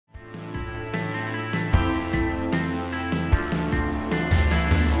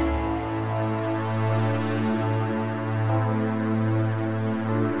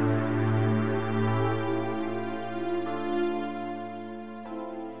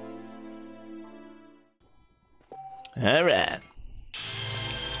All right.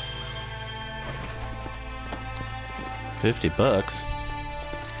 50 bucks.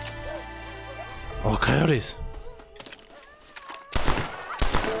 Oh, coyotes.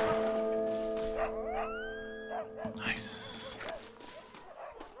 Nice.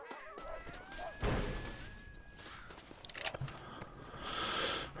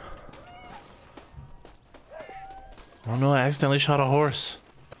 Oh no, I accidentally shot a horse.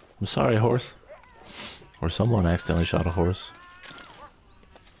 I'm sorry, horse. Or someone accidentally shot a horse.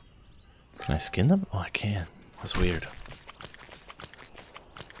 Can I skin them? Oh, I can. That's weird.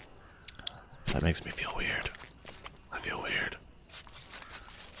 That makes me feel weird. I feel weird.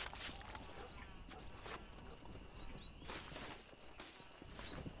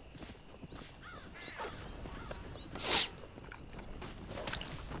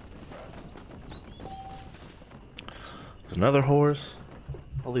 There's another horse.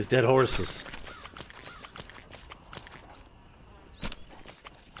 All these dead horses.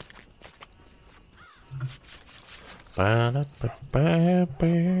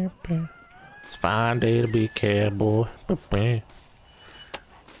 It's a fine day to be a cowboy.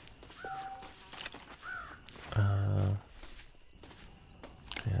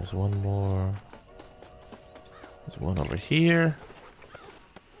 There's one more. There's one over here.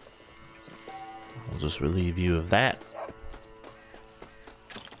 I'll just relieve you of that.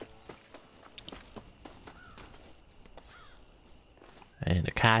 And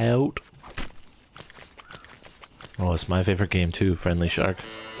a coyote. Oh, it's my favorite game too, Friendly Shark.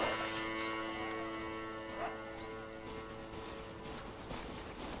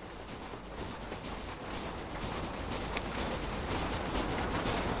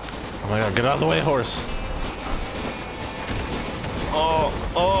 Oh my god, get out of the way, horse.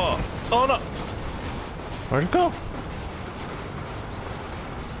 Oh no. Where'd it go?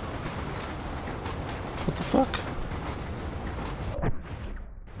 What the fuck?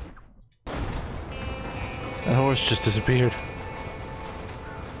 That horse just disappeared.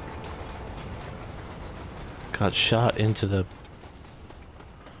 Got shot into the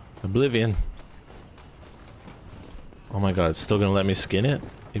oblivion. Oh my god, it's still gonna let me skin it?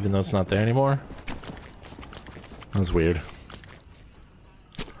 Even though it's not there anymore? That's weird.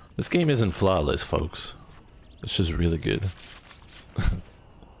 This game isn't flawless, folks. It's just really good.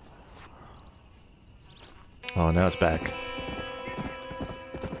 Oh, now it's back.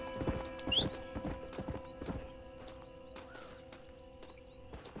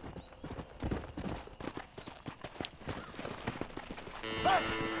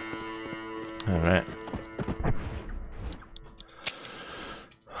 Alright.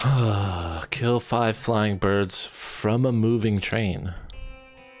 Kill 5 flying birds from a moving train.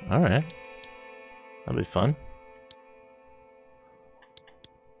 Alright. That'll be fun.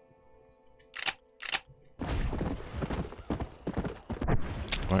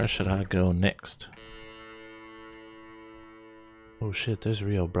 Where should I go next? Oh shit, there's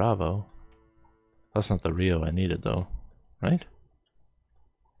Rio Bravo. That's not the Rio I needed though, right?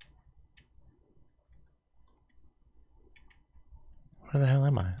 Where the hell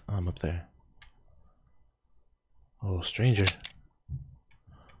am I? Oh, I'm up there. Oh, stranger.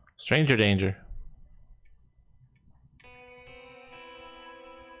 Stranger danger.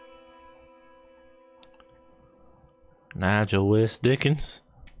 Nigel West Dickens.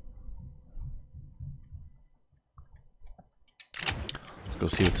 Let's go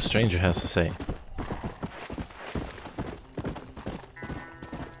see what the stranger has to say.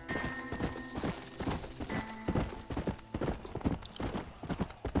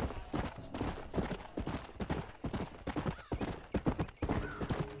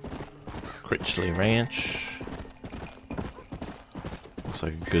 Critchley Ranch. Looks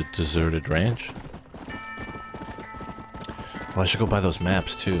like a good deserted ranch. Oh, I should go buy those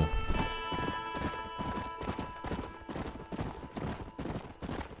maps too.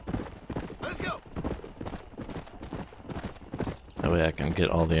 Let's go. That way I can get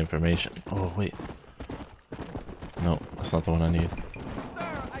all the information. Oh wait. No, that's not the one I need. Sir,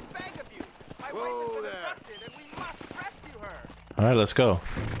 I beg of you. My wife has been abducted and we must rescue her. Alright, let's go.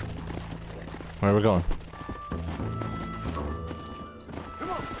 Where are we going?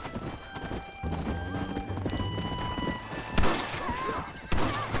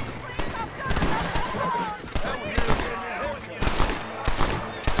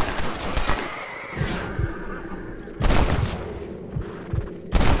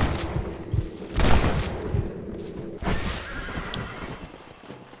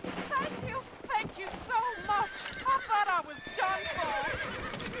 Thank you so much. I thought I was done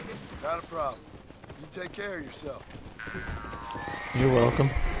for. Not a problem. You take care of yourself. You're welcome.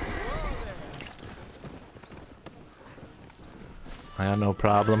 I got no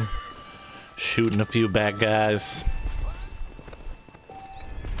problem shooting a few bad guys.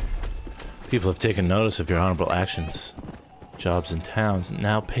 People have taken notice of your honorable actions. Jobs in towns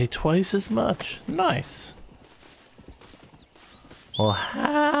now pay twice as much. Nice. Well,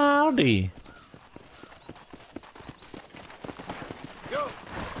 howdy. Go.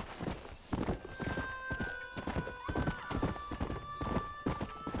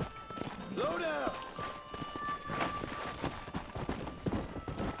 Slow down.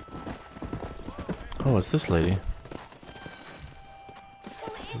 Oh, it's this lady.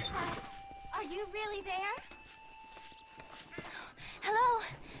 Who is that? Are you really there? Hello?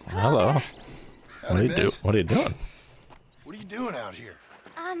 Hello. there. What are you Howdy, miss. What are you doing? What are you doing out here?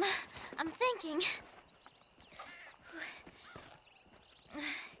 I'm thinking.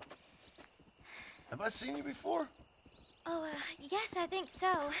 Have I seen you before? Oh, yes, I think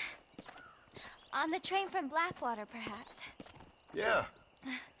so. On the train from Blackwater, perhaps. Yeah.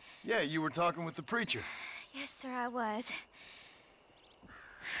 Yeah, you were talking with the preacher. Yes, sir, I was.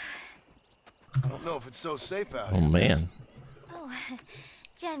 I don't know if it's so safe out Oh here. man. Oh,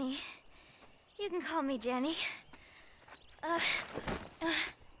 Jenny. You can call me Jenny. All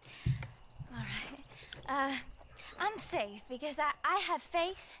right. I'm safe because I have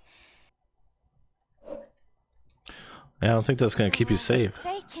faith. Yeah, I don't think that's gonna keep you safe.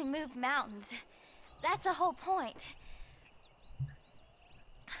 Faith can move mountains. That's the whole point.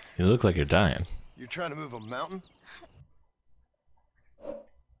 You look like you're dying. You're trying to move a mountain?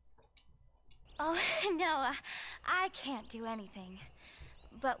 Oh, no, I can't do anything.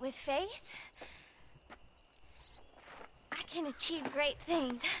 But with faith, I can achieve great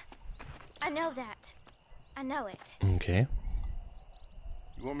things. I know that. I know it. Okay.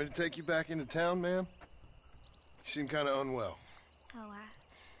 You want me to take you back into town, ma'am? You seem kind of unwell. Oh,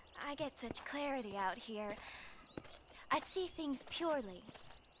 I get such clarity out here. I see things purely.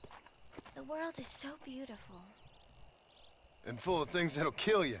 The world is so beautiful. And full of things that'll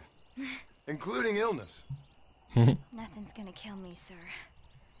kill you. Including illness. Nothing's gonna kill me, sir.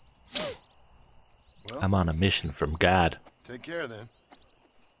 Well, I'm on a mission from God. take care then.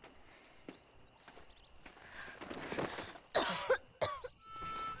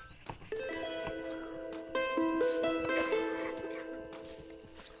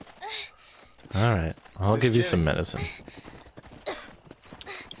 All right, I'll Miss give you Jenny. some medicine.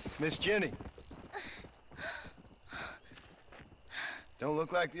 Miss Jenny. Don't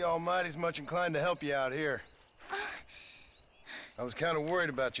look like the Almighty's much inclined to help you out here. I was kind of worried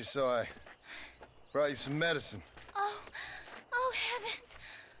about you, so I brought you some medicine. Oh heavens!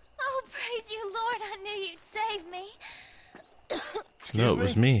 Oh, praise you, Lord! I knew you'd save me. No, it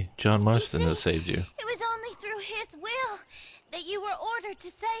was me, John Marston, You that see, saved you. It was only through His will that you were ordered to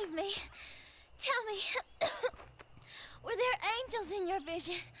save me. Tell me, were there angels in your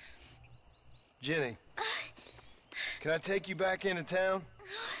vision? Jenny, can I take you back into town?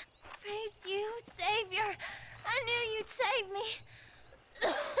 Praise you, Savior. I knew you'd save me.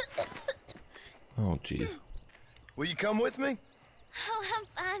 Oh, jeez. Will you come with me? Oh, I'm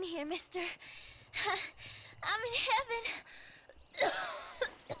fine here, mister. I'm in heaven.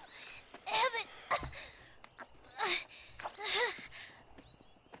 Heaven.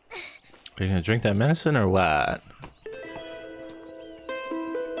 Are you gonna drink that medicine or what?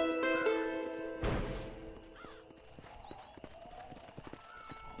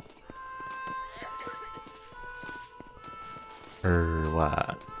 Or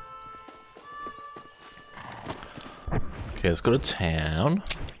what? Okay, let's go to town.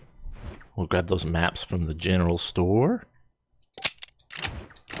 We'll grab those maps from the general store.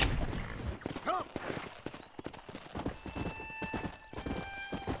 Come!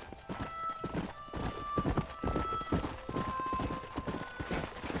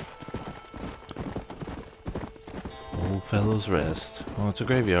 Old fellows rest. Oh, it's a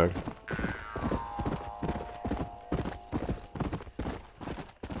graveyard.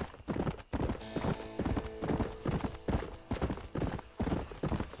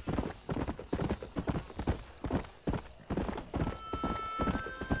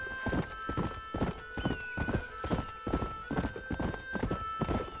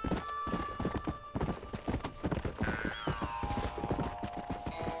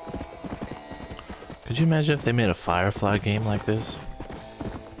 Could you imagine if they made a Firefly game like this?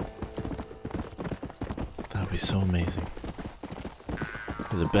 That would be so amazing.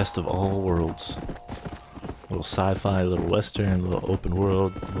 The best of all worlds. Little sci-fi, little western, little open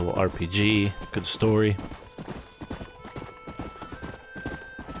world, little RPG, good story.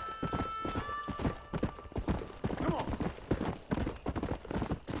 Come on!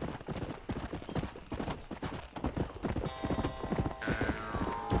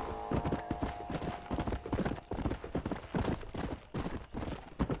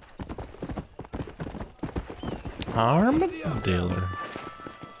 Arm dealer.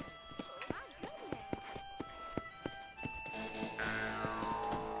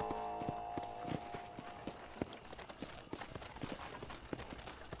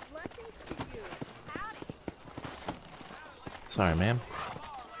 Sorry, ma'am.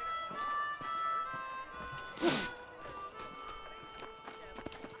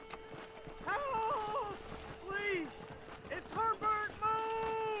 Help! Please! It's Herbert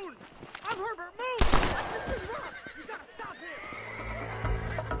Moon! I'm Herbert Moon! This is rough! You gotta stop him!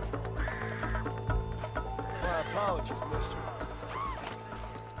 My apologies, mister.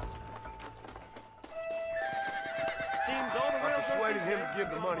 Seems all the I rail persuaded junkies him to give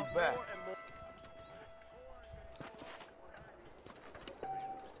the money back.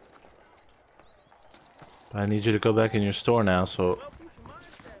 I need you to go back in your store now, so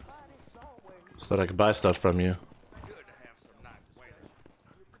that I can buy stuff from you.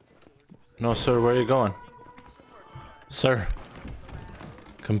 No, sir, where are you going? Sir,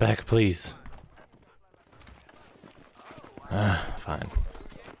 come back, please. Fine.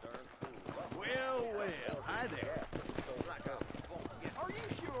 Well, hi there. Are you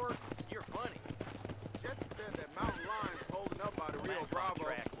sure? You're funny. Jet said that mountain lion's holding up by the Rio Bravo.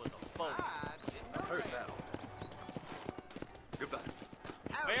 Was a phone. I didn't know that. Goodbye.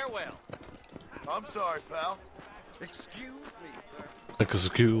 Farewell. I'm sorry, pal. Excuse me, sir.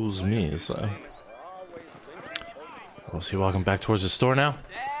 Excuse me, sir. Oh, is he walking back towards the store now?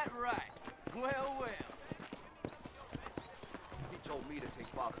 That right. Well. He told me to take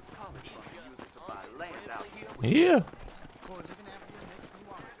Father's college fund and use it to buy land out here. Yeah.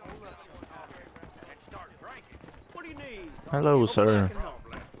 What do you need? Hello, sir.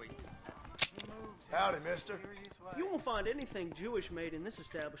 Howdy, mister. You won't find anything Jewish made in this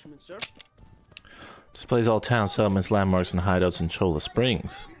establishment, sir. Displays all town settlements, landmarks, and hideouts in Cholla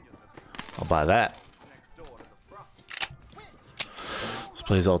Springs. I'll buy that.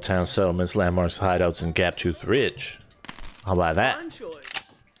 Displays all town settlements, landmarks, hideouts, in Gaptooth Ridge. I'll buy that. Fine choice.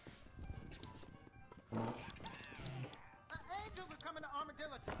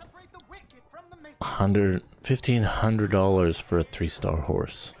 $1,500 for a 3-star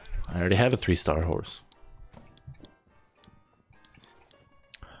horse. I already have a 3-star horse.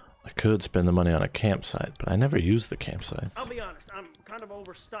 I could spend the money on a campsite, but I never use the campsites. I'll be honest, I'm kind of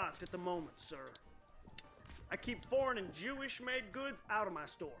overstocked at the moment, sir. I keep foreign and Jewish-made goods out of my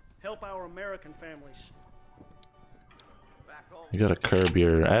store. Help our American families. You gotta curb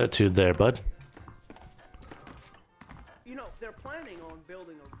your attitude there, bud. You know, they're planning on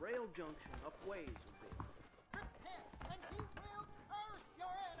building a rail junction up ways.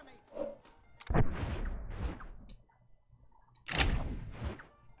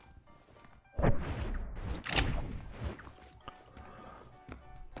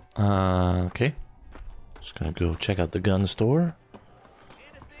 Okay. Just gonna go check out the gun store.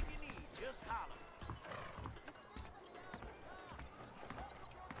 Anything you need, just holler.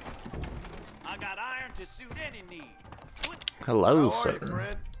 I got iron to suit any need. Hello, How are sir. you,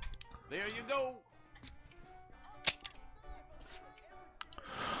 friend? There you go.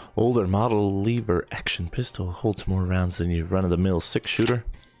 Older model lever action pistol holds more rounds than your run-of-the-mill 6-shooter.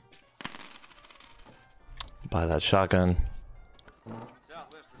 Buy that shotgun.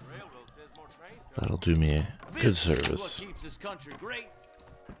 That'll do me a good service. What keeps this country great?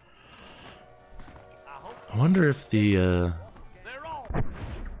 I wonder if the They're all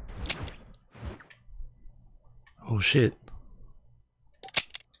oh shit.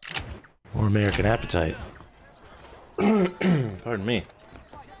 Or American Appetite. Pardon me.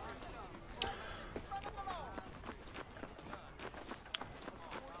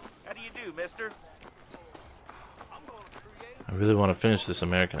 How do you do, mister? I really want to finish this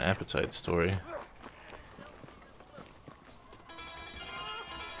American Appetite story.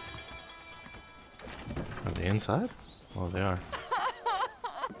 Are they inside? Oh, they are.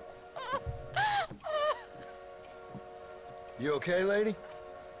 You okay, lady?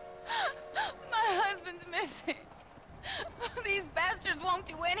 My husband's missing. These bastards won't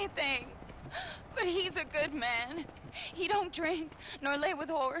do anything. But he's a good man. He don't drink nor lay with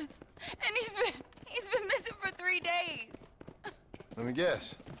whores. And he's been missing for 3 days. Let me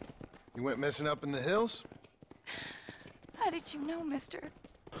guess. You went missing up in the hills? How did you know, mister?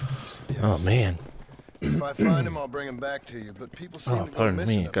 Oh man. If I find him, I'll bring him back to you. But people seem Oh, to go pardon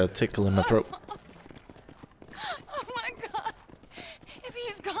missing me. up Got a there. tickle in my throat. Oh my God. If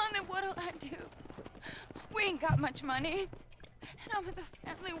he's gone, then what'll I do? We ain't got much money. And I'm at the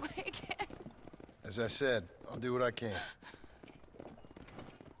family wake. As I said, I'll do what I can.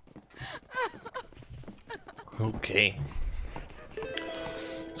 Okay.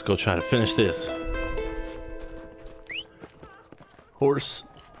 Let's go try to finish this. Horse.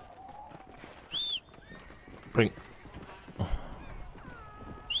 Bring.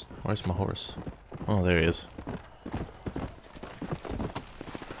 Where's my horse? Oh, there he is.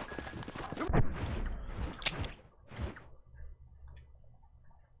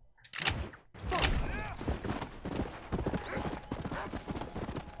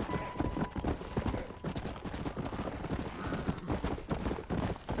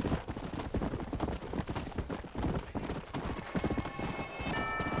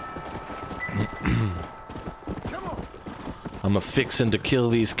 I'm a-fixin' to kill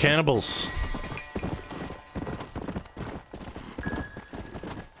these cannibals.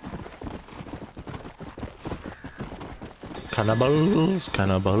 Cannibals,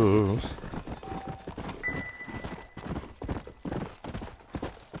 cannibals.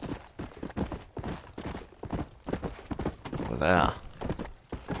 Over there.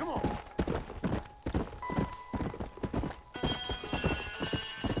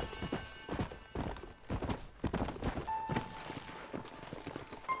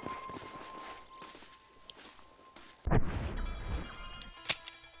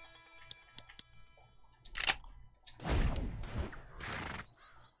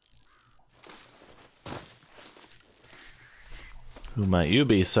 Who might you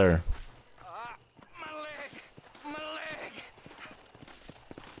be, sir? My leg! My leg!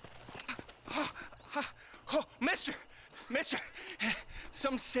 Oh, mister! Mister!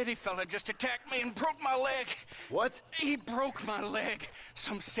 Some city fella just attacked me and broke my leg. What? He broke my leg.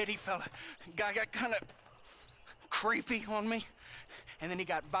 Some city fella. Guy got kind of creepy on me. And then he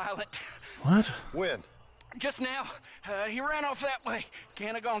got violent. What? When? Just now. He ran off that way.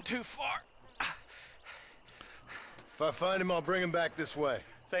 Can't have gone too far. If I find him, I'll bring him back this way.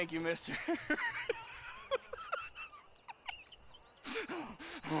 Thank you, mister.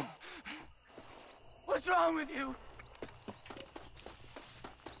 What's wrong with you?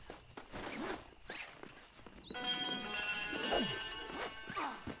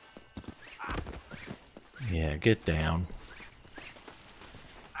 Yeah, get down.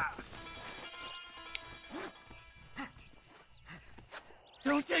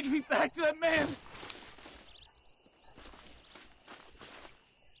 Don't take me back to that man.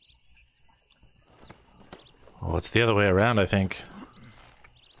 Oh, it's the other way around, I think.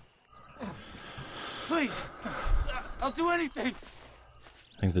 Please. I'll do anything.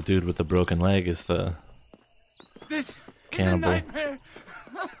 I think the dude with the broken leg is the This cannibal. is a nightmare.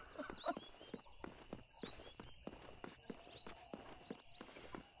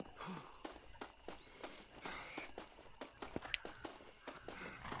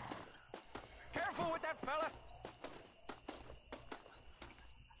 Careful with that fella.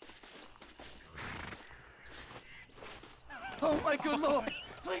 Oh my good lord!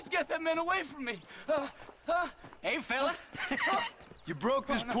 Please get that man away from me! Hey fella! You broke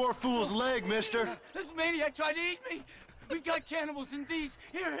this poor fool's leg, mister. This maniac tried to eat me! We've got cannibals in these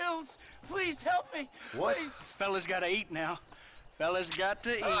here hills! Please help me! What? Please! Fella's gotta eat now. Fella's got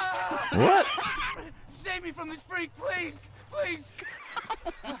to eat. What? Save me from this freak, please! Please!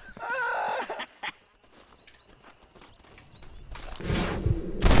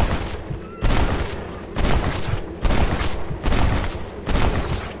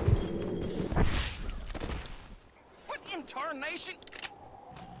 What in tarnation?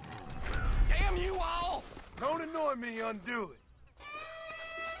 Damn you all! Don't annoy me unduly.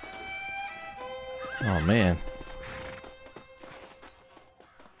 Oh, man.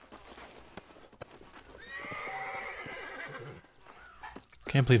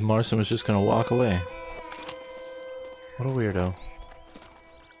 Can't believe Marston was just gonna walk away. What a weirdo.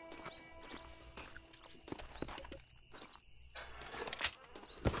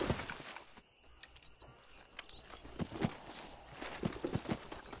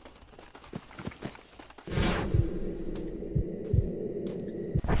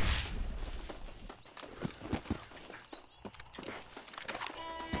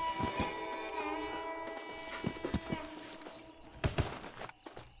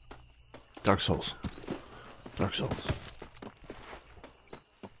 Dark Souls. Dark Souls.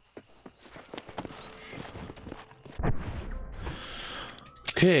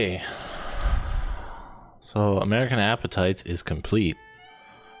 Okay. So, American Appetites is complete.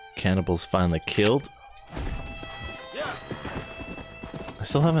 Cannibals finally killed. Yeah. I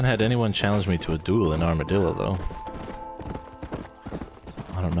still haven't had anyone challenge me to a duel in Armadillo, though.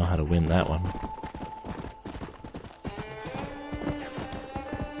 I don't know how to win that one.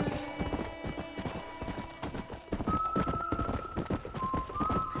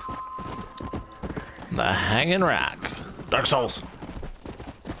 The Hanging Rock. Dark Souls.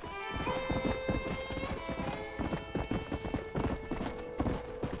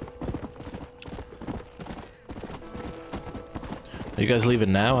 Are you guys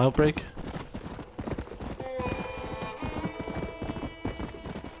leaving now, Outbreak?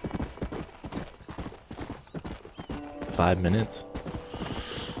 $5 minutes?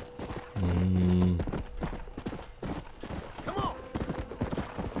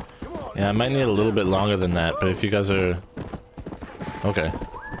 Yeah, I might need a little bit longer than that, but if you guys are... Okay.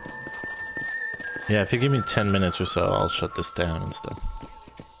 Yeah, if you give me 10 minutes or so, I'll shut this down and stuff.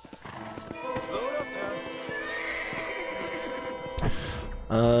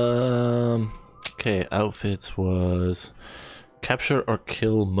 Okay, outfits was... Capture or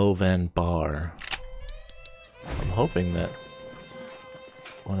kill Movan Bar. I'm hoping that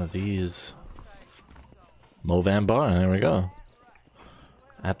one of these... Movan Bar, there we go.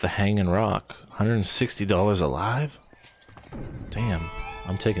 At the Hanging Rock. $160 alive? Damn,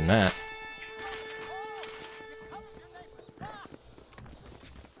 I'm taking that.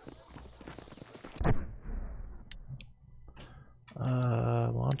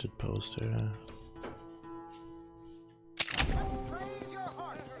 Wanted poster.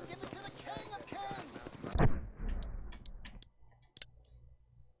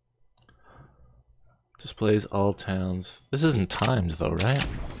 Displays all towns. This isn't timed though, right?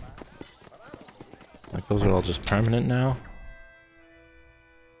 Like those are all just permanent now?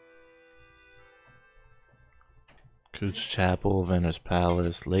 Cooch Chapel, Venner's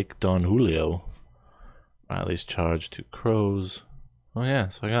Palace, Lake Don Julio. Riley's Charge, 2 Crows. Oh yeah,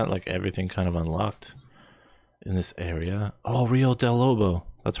 so I got like everything kind of unlocked in this area. Oh, Rio del Lobo.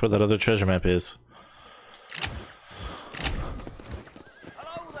 That's where that other treasure map is.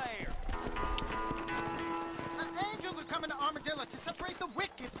 Hello there. Angels are coming to Armadillo to separate the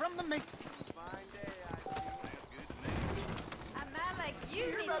wicked from the meek. Fine day, I A man like you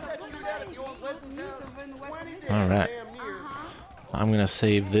needs a All right. I'm gonna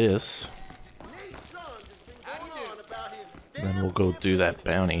save this. Then we'll go do that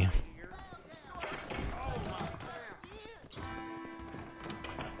bounty.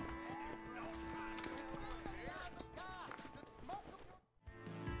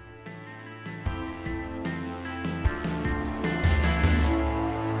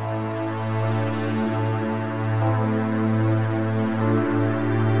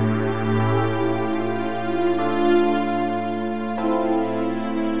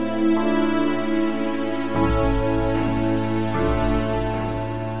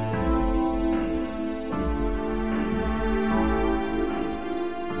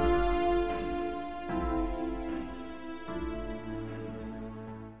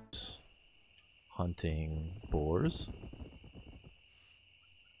 Hunting boars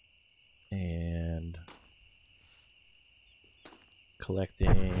and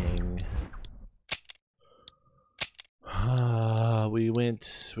collecting.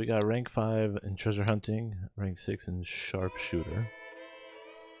 We got rank 5 in treasure hunting, rank 6 in sharpshooter,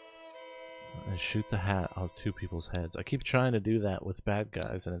 and shoot the hat off 2 people's heads. I keep trying to do that with bad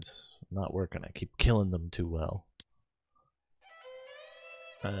guys and it's not working. I keep killing them too well.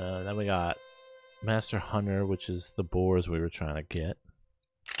 Then we got Master Hunter, which is the boars we were trying to get,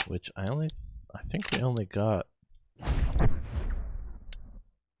 which I think we only got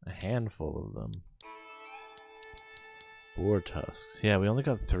a handful of them. Boar tusks. Yeah, we only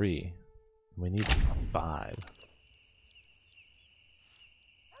got 3. We need 5.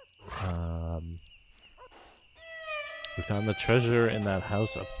 We found the treasure in that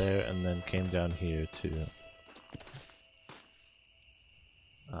house up there and then came down here to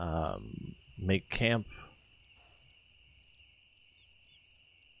make camp.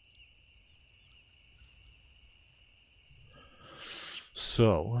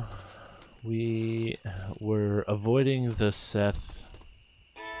 So we were avoiding the Seth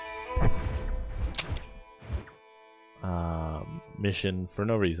mission for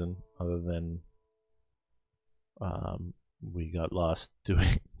no reason other than we got lost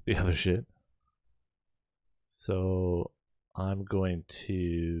doing the other shit. So I'm going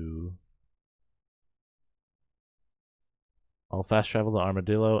to... I'll fast travel to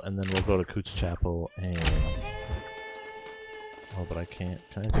Armadillo and then we'll go to Coots Chapel and... Oh, but I can't.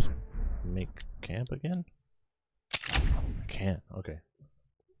 Can I just make camp again? I can't. Okay.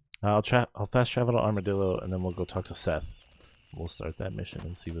 I'll fast travel to Armadillo and then we'll go talk to Seth. We'll start that mission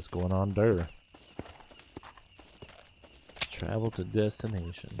and see what's going on there. Travel to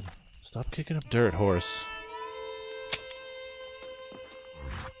destination. Stop kicking up dirt, horse.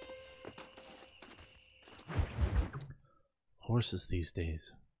 Horses these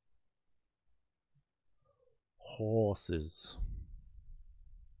days. Horses.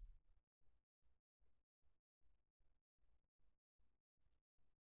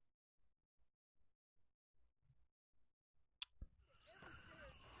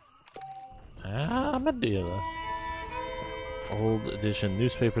 armadillo. Old edition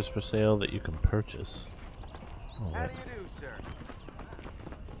newspapers for sale that you can purchase. Oh, How do you do, sir?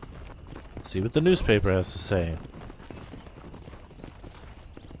 let's see what the newspaper has to say.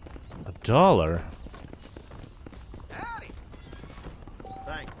 $1. Howdy.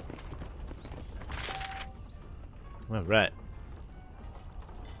 Thanks. All right.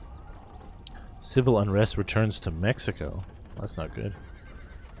 Civil unrest returns to Mexico. That's not good.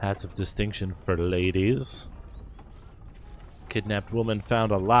 Hats of distinction for ladies. Kidnapped woman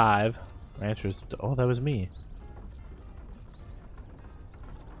found alive. Ranchers. Oh, that was me.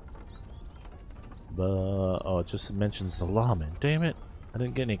 Oh, it just mentions the lawman. Damn it. I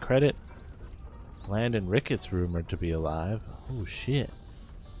didn't get any credit. Landon Ricketts rumored to be alive. Oh, shit.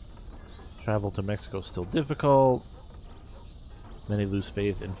 Travel to Mexico still difficult. Many lose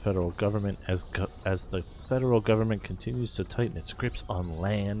faith in federal government as the federal government continues to tighten its grips on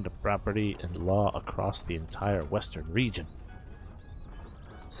land, property, and law across the entire western region.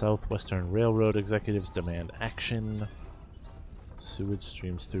 Southwestern Railroad executives demand action. Sewage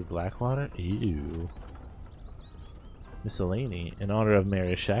streams through Blackwater? Ew. Miscellany. In honor of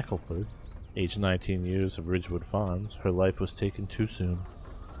Mary Shackelford, aged 19 years, of Ridgewood Farms, her life was taken too soon.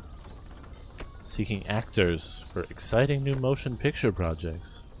 Seeking actors for exciting new motion picture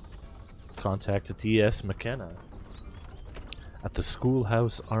projects. Contact D.S. McKenna at the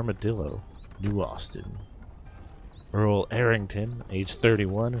Schoolhouse Armadillo, New Austin. Earl Arrington, age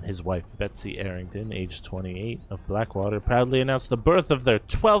 31, and his wife Betsy Arrington, age 28, of Blackwater, proudly announced the birth of their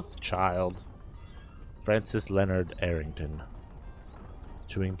 12th child, Francis Leonard Arrington.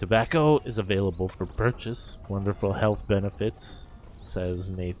 Chewing tobacco is available for purchase. Wonderful health benefits, says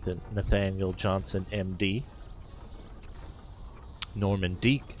Nathaniel Johnson, M.D. Norman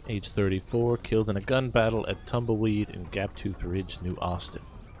Deek, age 34, killed in a gun battle at Tumbleweed in Gaptooth Ridge, New Austin.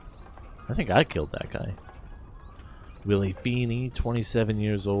 I think I killed that guy. Willie Feeney, 27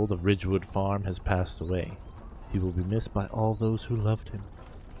 years old, of Ridgewood Farm, has passed away. He will be missed by all those who loved him.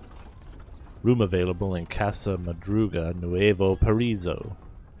 Room available in Casa Madruga, Nuevo Paraiso.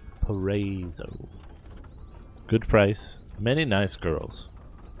 Good price. Many nice girls.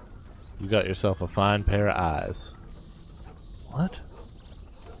 You got yourself a fine pair of eyes. What?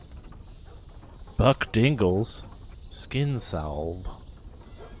 Buck Dingles. Skin salve.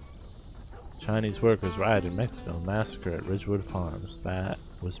 Chinese workers riot in Mexico. Massacre at Ridgewood Farms. That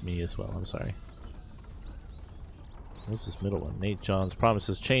was me as well. I'm sorry. What's this middle one? Nate Johns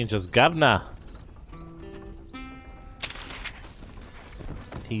promises change as governor.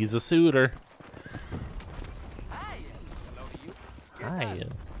 He's a suitor. Hi.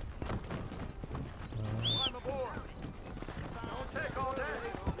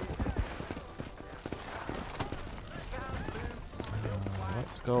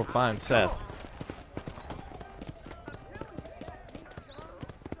 Let's go find Seth.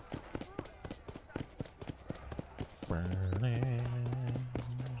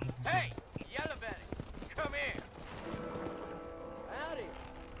 Hey, Yellow Belly, come here. Howdy.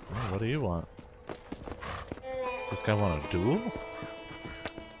 Oh, what do you want? This guy want a duel?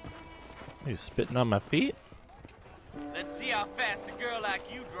 He's spitting on my feet? Let's see how fast a girl like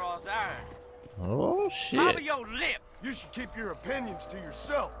you draws iron. Oh shit. Cover your lip. You should keep your opinions to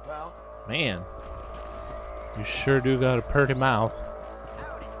yourself, pal. Man. You sure do got a pretty mouth.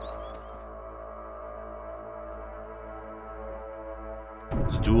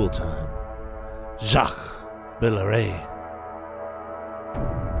 It's duel time. Jacques Belleret.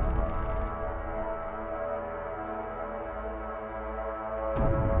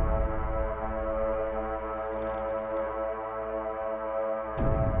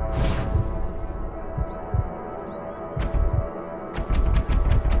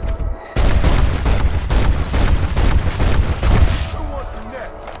 Who wants the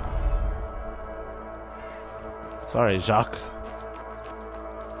next? Sorry, Jacques.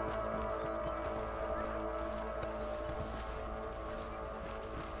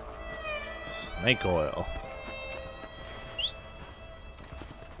 Snake oil.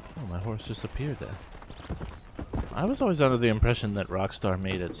 Oh, my horse just appeared there. I was always under the impression that Rockstar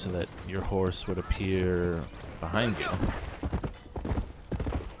made it so that your horse would appear behind you.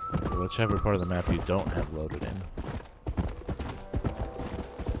 Or whichever part of the map you don't have loaded in.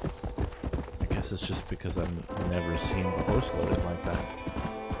 I guess it's just because I've never seen a horse loaded like that.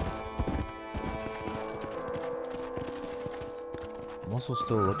 I'm also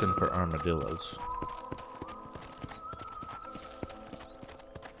still looking for armadillos.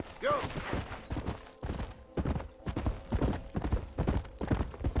 Go!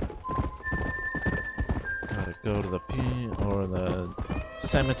 Gotta go to the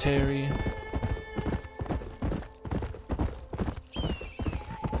cemetery.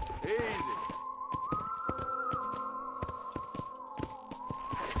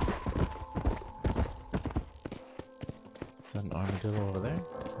 an armadillo over there?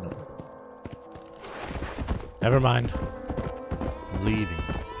 No. Never mind. I'm leaving.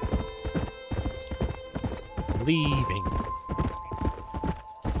 I'm leaving.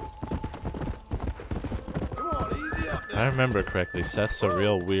 Come on, easy up If I remember correctly, Seth's a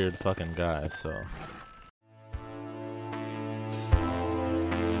real weird fucking guy, so